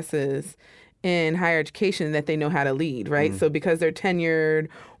processes in higher education that they know how to lead, right? So because they're tenured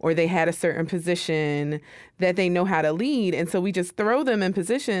or they had a certain position, that they know how to lead. And so we just throw them in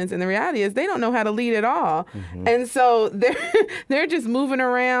positions, and the reality is they don't know how to lead at all. And so they're just moving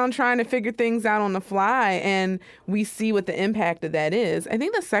around trying to figure things out on the fly, and we see what the impact of that is. I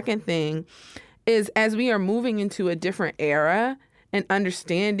think the second thing is, as we are moving into a different era and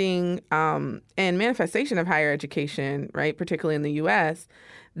understanding and manifestation of higher education, right, particularly in the U.S.,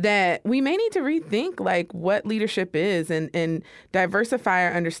 that we may need to rethink like what leadership is and diversify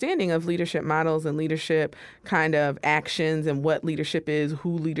our understanding of leadership models and leadership kind of actions and what leadership is,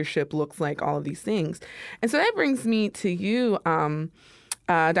 who leadership looks like, all of these things. And so that brings me to you,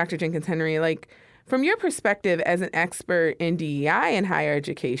 Dr. Jenkins Henry, like from your perspective as an expert in DEI in higher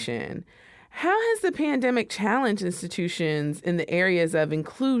education, how has the pandemic challenged institutions in the areas of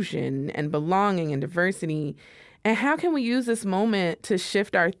inclusion and belonging and diversity? And how can we use this moment to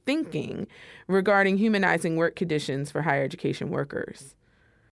shift our thinking regarding humanizing work conditions for higher education workers?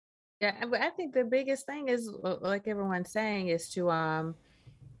 Yeah, I think the biggest thing is, like everyone's saying, is to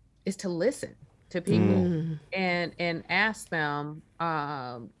listen to people and ask them,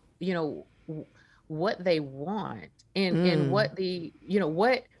 what they want and what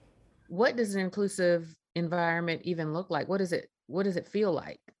what does an inclusive environment even look like? What does it feel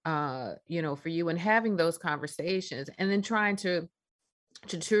like? For you, and having those conversations and then trying to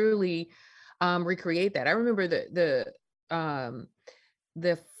truly recreate that. I remember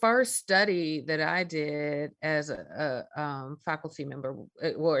the first study that I did as a faculty member,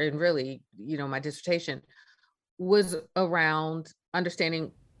 and really, my dissertation was around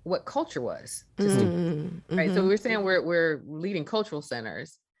understanding what culture was to students, right? So we were saying we're leading cultural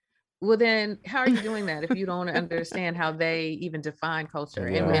centers. Well, then how are you doing that if you don't understand how they even define culture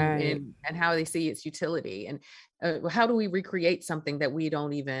and how they see its utility? And how do we recreate something that we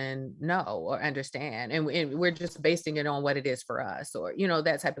don't even know or understand? And we're just basing it on what it is for us, or,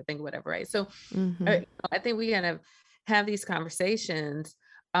 that type of thing, whatever, right? So I think we kind of have these conversations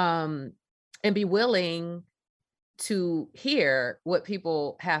and be willing to hear what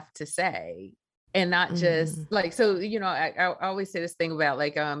people have to say. And not just like, so, I always say this thing about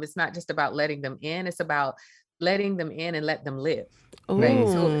like, it's not just about letting them in, it's about letting them in and let them live. Right.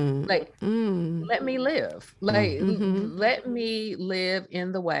 So like, let me live, like, let me live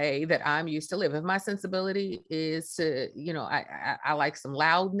in the way that I'm used to live. If my sensibility is to, I like some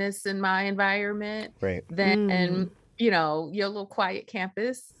loudness in my environment, right? Then, your little quiet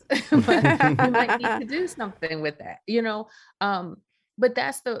campus, but you might need to do something with that, but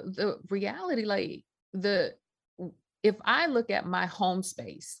that's the reality. Like if I look at my home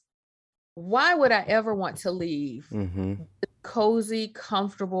space, why would I ever want to leave the cozy,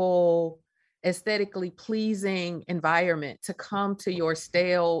 comfortable, aesthetically pleasing environment to come to your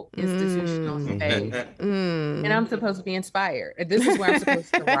stale institutional space? And I'm supposed to be inspired. This is where I'm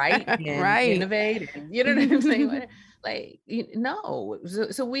supposed to write and innovate. And, you know what I'm saying? Like, no.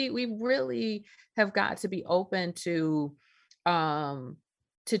 So we really have got to be open to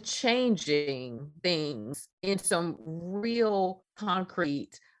changing things in some real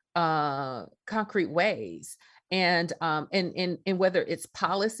concrete ways. And whether it's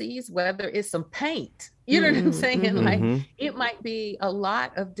policies, whether it's some paint, you know what I'm saying? Like, it might be a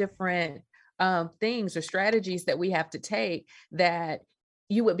lot of different things or strategies that we have to take that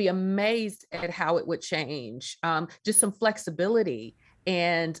you would be amazed at how it would change. Just some flexibility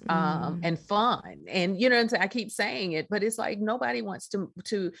and fun. And I keep saying it, but it's like nobody wants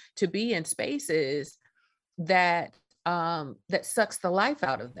to be in spaces that sucks the life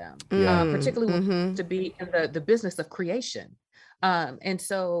out of them, particularly to be in the business of creation. And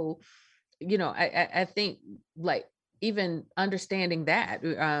so, I think, like, even understanding that,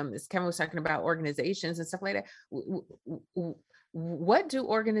 as Kevin was talking about organizations and stuff like that, what do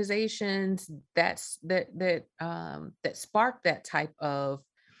organizations that spark that type of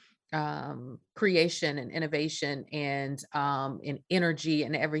creation and innovation and energy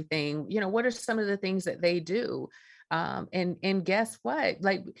and everything, what are some of the things that they do? And guess what?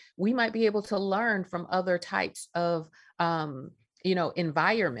 Like, we might be able to learn from other types of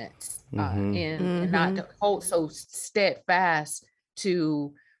environments, and not to hold so steadfast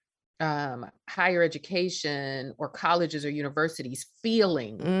to higher education or colleges or universities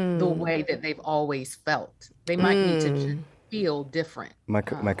feeling the way that they've always felt. They might need to just feel different. My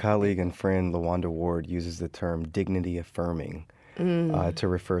colleague and friend LaWanda Ward uses the term dignity affirming to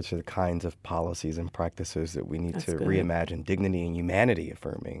refer to the kinds of policies and practices that we need to reimagine. Dignity and humanity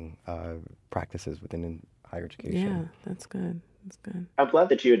affirming practices within higher education. Yeah, that's good. That's good. I'm glad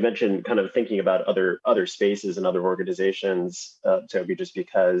that you had mentioned kind of thinking about other spaces and other organizations, Toby, just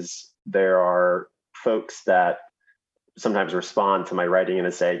because there are folks that sometimes respond to my writing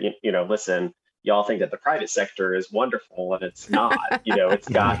and say, listen, y'all think that the private sector is wonderful, and it's not. It's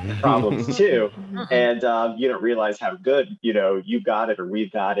got problems too, and you don't realize how good you got it or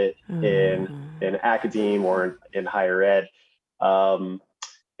we've got it in academe or in higher ed.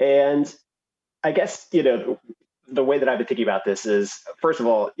 And I guess the way that I've been thinking about this is, first of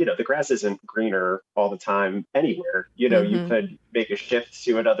all, the grass isn't greener all the time anywhere. You could make a shift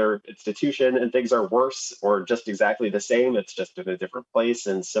to another institution and things are worse or just exactly the same. It's just in a different place.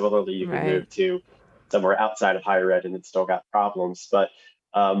 And similarly, you can move to somewhere outside of higher ed and it's still got problems. But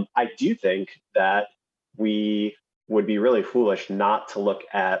I do think that we would be really foolish not to look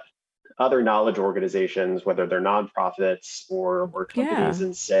at other knowledge organizations, whether they're nonprofits or companies,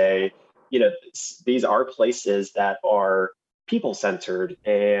 and say, these are places that are people-centered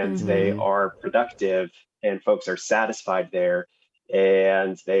and they are productive and folks are satisfied there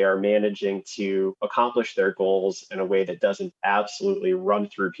and they are managing to accomplish their goals in a way that doesn't absolutely run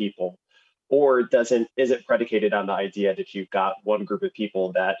through people or isn't predicated on the idea that you've got one group of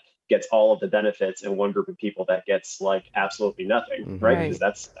people that gets all of the benefits and one group of people that gets like absolutely nothing, right? Because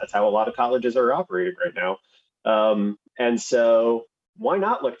that's how a lot of colleges are operating right now. And so why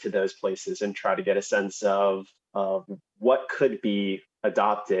not look to those places and try to get a sense of what could be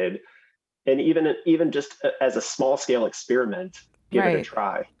adopted, and even just as a small scale experiment, give it a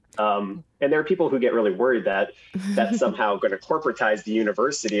try. And there are people who get really worried that that's somehow going to corporatize the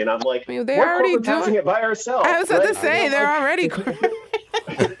university. And I'm like, they're we're already corporatizing it by ourselves. I was about to say, they're already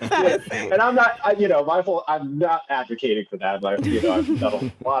and I'm not, I'm not advocating for that. I've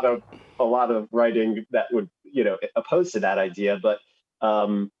done a lot of writing that would, oppose to that idea. But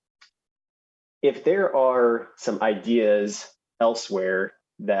if there are some ideas elsewhere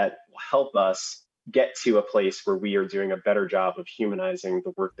that will help us get to a place where we are doing a better job of humanizing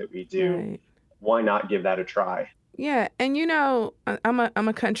the work that we do, right, why not give that a try? Yeah, and I'm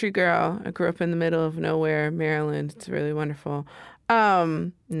a country girl. I grew up in the middle of nowhere, Maryland. It's really wonderful.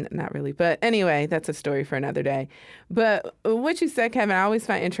 Not really, but anyway, that's a story for another day. But what you said, Kevin, I always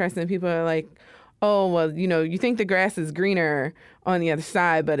find interesting. People are like, oh, well, you think the grass is greener on the other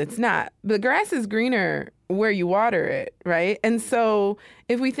side, but it's not. The grass is greener where you water it, right? And so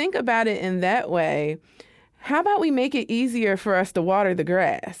if we think about it in that way, how about we make it easier for us to water the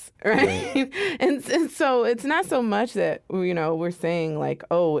grass, right? And so it's not so much that, we're saying like,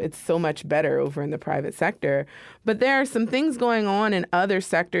 oh, it's so much better over in the private sector, but there are some things going on in other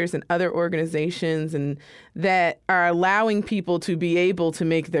sectors and other organizations and that are allowing people to be able to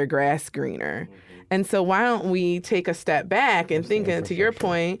make their grass greener. Mm-hmm. And so why don't we take a step back and think, to your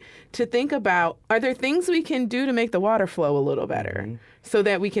point, to think about, are there things we can do to make the water flow a little better? Mm-hmm. So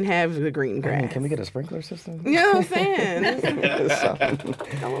that we can have the green grass. Can we get a sprinkler system? You know what I'm saying?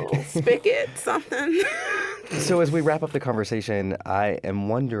 A little spigot, something. So as we wrap up the conversation, I am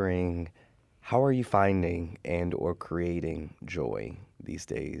wondering, how are you finding and or creating joy these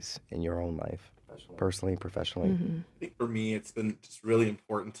days in your own life? Personally, professionally? Mm-hmm. I think for me, it's been just really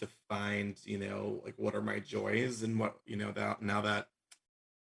important to find, like what are my joys and what, that now that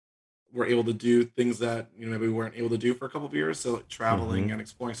we're able to do things that maybe we weren't able to do for a couple of years, so like traveling mm-hmm. and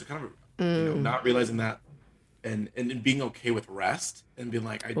exploring, so kind of not realizing that and being okay with rest and being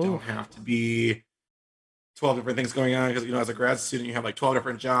like, I don't have to be 12 different things going on, because as a grad student you have like 12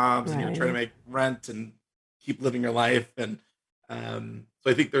 different jobs, right, and trying to make rent and keep living your life, and so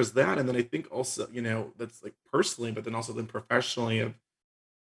I think there's that. And then I think also that's like personally, but then also then professionally,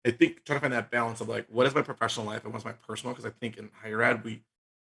 I think trying to find that balance of like, what is my professional life and what's my personal, because I think in higher ed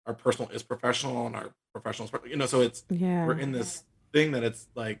our personal is professional and our professional is, so it's, we're in this thing that it's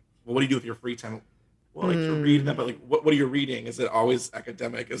like, well, what do you do with your free time? Well, like you're reading that, but like, what are you reading? Is it always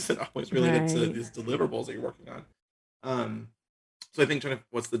academic? Is it always related to these deliverables that you're working on? So I think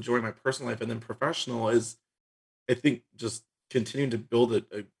what's the joy in my personal life, and then professional is, I think, just continuing to build a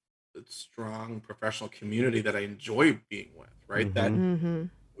strong professional community that I enjoy being with, right? Mm-hmm.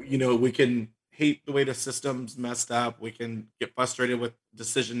 That, we can hate the way the system's messed up. We can get frustrated with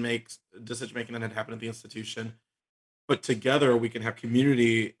decision making that had happened at the institution, but together we can have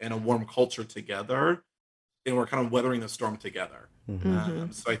community and a warm culture together, and we're kind of weathering the storm together.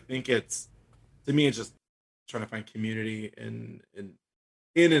 Mm-hmm. So I think to me, it's just trying to find community in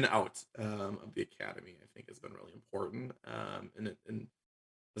and out of the academy. I think has been really important, and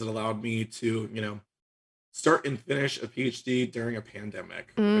has allowed me to start and finish a PhD during a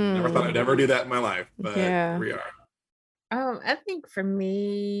pandemic. I never thought I'd ever do that in my life, but here we are. I think for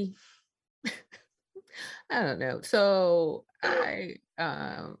me, I don't know. So I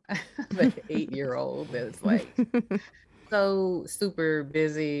have an 8-year-old that's like so super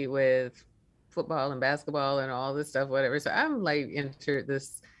busy with football and basketball and all this stuff, whatever. So I'm like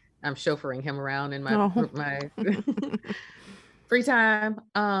I'm chauffeuring him around in my free time.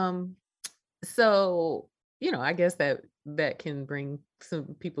 So I guess that can bring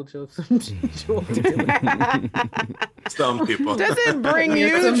some people to some joy. Some people. Does it bring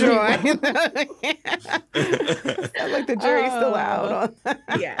you joy? Sounds like the jury's still out on.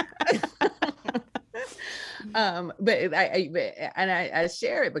 Yeah. But I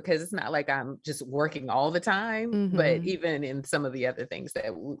share it because it's not like I'm just working all the time, mm-hmm. but even in some of the other things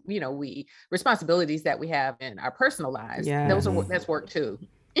that responsibilities that we have in our personal lives, that's work too.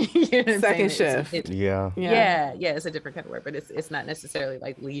 Second shift. It's a different kind of work, but it's not necessarily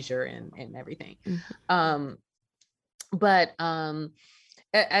like leisure and everything. Mm-hmm. But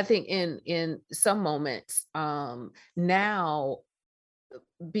I think in some moments now,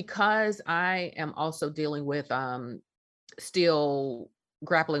 because I am also dealing with still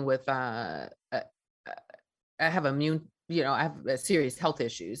grappling with I have I have serious health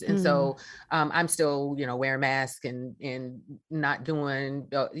issues, and so I'm still wearing masks and not doing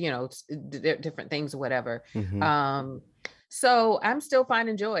different things or whatever. Mm-hmm. So I'm still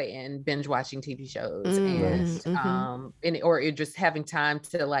finding joy in binge watching TV shows and or just having time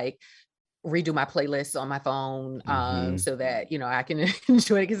to like redo my playlists on my phone so that, I can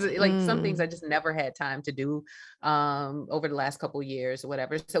enjoy it. Because like some things I just never had time to do over the last couple of years or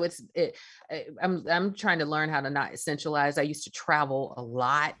whatever. So I'm trying to learn how to not essentialize. I used to travel a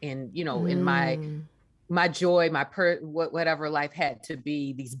lot, and, in my joy, whatever life had to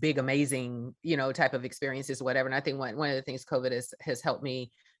be these big, amazing, type of experiences, whatever. And I think one of the things COVID has helped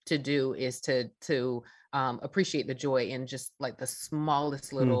me to do is to appreciate the joy in just like the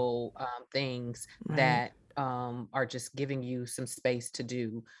smallest little things that are just giving you some space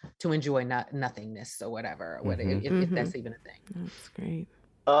to enjoy nothingness or whatever, if that's even a thing. That's great.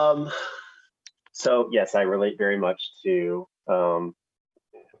 So yes, I relate very much to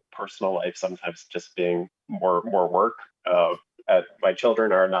personal life sometimes just being more work. My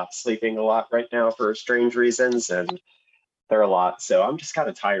children are not sleeping a lot right now for strange reasons, and they're a lot, so I'm just kind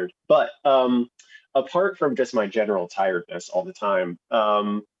of tired. But apart from just my general tiredness all the time,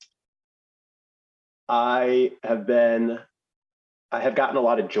 I have gotten a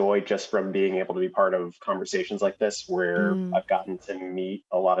lot of joy just from being able to be part of conversations like this, where I've gotten to meet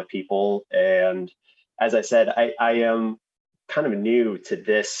a lot of people. And as I said, I am kind of new to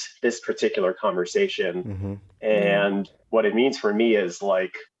this particular conversation. And what it means for me is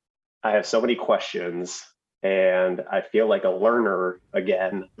like, I have so many questions, and I feel like a learner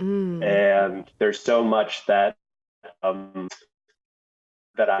again. And there's so much that I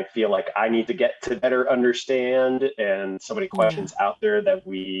feel like I need to get to better understand, and so many questions out there that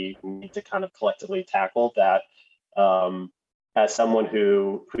we need to kind of collectively tackle that, as someone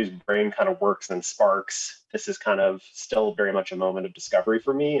whose brain kind of works in sparks, this is kind of still very much a moment of discovery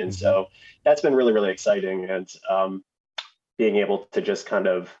for me. And so that's been really, really exciting. And being able to just kind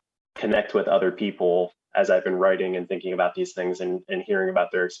of connect with other people as I've been writing and thinking about these things and hearing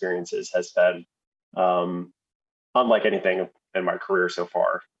about their experiences has been unlike anything in my career so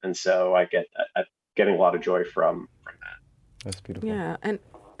far. And so I'm getting a lot of joy from that. That's beautiful. Yeah. And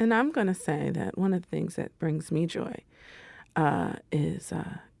I'm going to say that one of the things that brings me joy is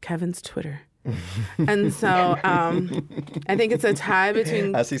Kevin's Twitter. And so I think it's a tie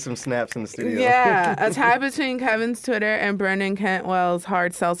between... I see some snaps in the studio. Yeah, a tie between Kevin's Twitter and Brendan Cantwell's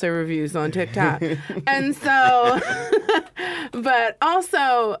hard seltzer reviews on TikTok. And so, but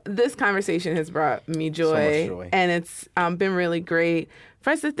also this conversation has brought me joy. So much joy. And it's been really great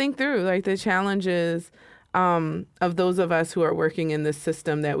for us to think through like the challenges of those of us who are working in this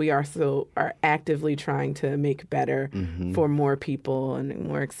system that we are actively trying to make better for more people and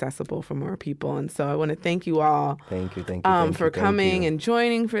more accessible for more people. And so I want to thank you all. Thank you for coming and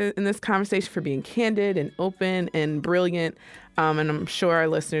joining in this conversation, for being candid and open and brilliant. And I'm sure our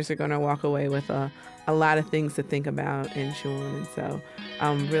listeners are going to walk away with a lot of things to think about and chew on. And so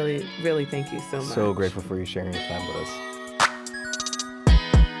really, really thank you so much. So grateful for you sharing your time with us.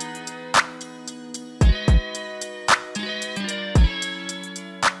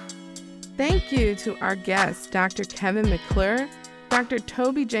 Thank you to our guests, Dr. Kevin McClure, Dr.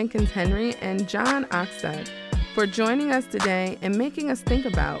 Toby Jenkins-Henry, and John Oxted, for joining us today and making us think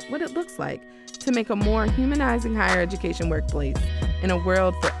about what it looks like to make a more humanizing higher education workplace in a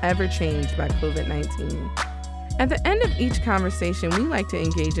world forever changed by COVID-19. At the end of each conversation, we like to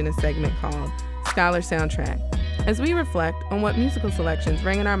engage in a segment called Scholar Soundtrack, as we reflect on what musical selections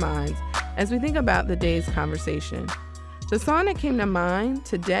ring in our minds as we think about the day's conversation. The song that came to mind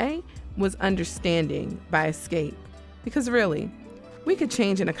today was Understanding by Escape. Because really, we could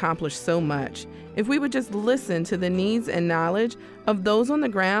change and accomplish so much if we would just listen to the needs and knowledge of those on the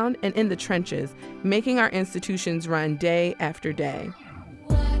ground and in the trenches, making our institutions run day after day.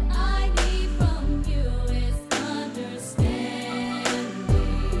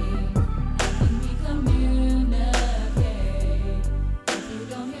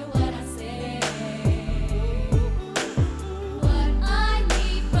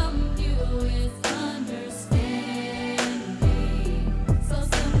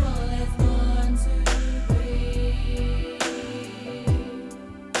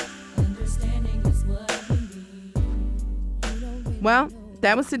 Well,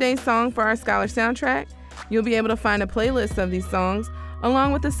 that was today's song for our Scholar Soundtrack. You'll be able to find a playlist of these songs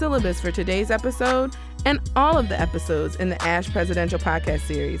along with the syllabus for today's episode and all of the episodes in the ASH Presidential Podcast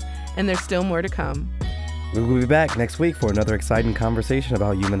Series, and there's still more to come. We will be back next week for another exciting conversation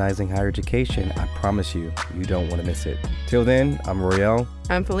about humanizing higher education. I promise you, you don't want to miss it. Till then, I'm Royale.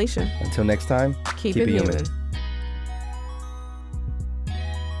 I'm Felicia. Until next time, keep it human.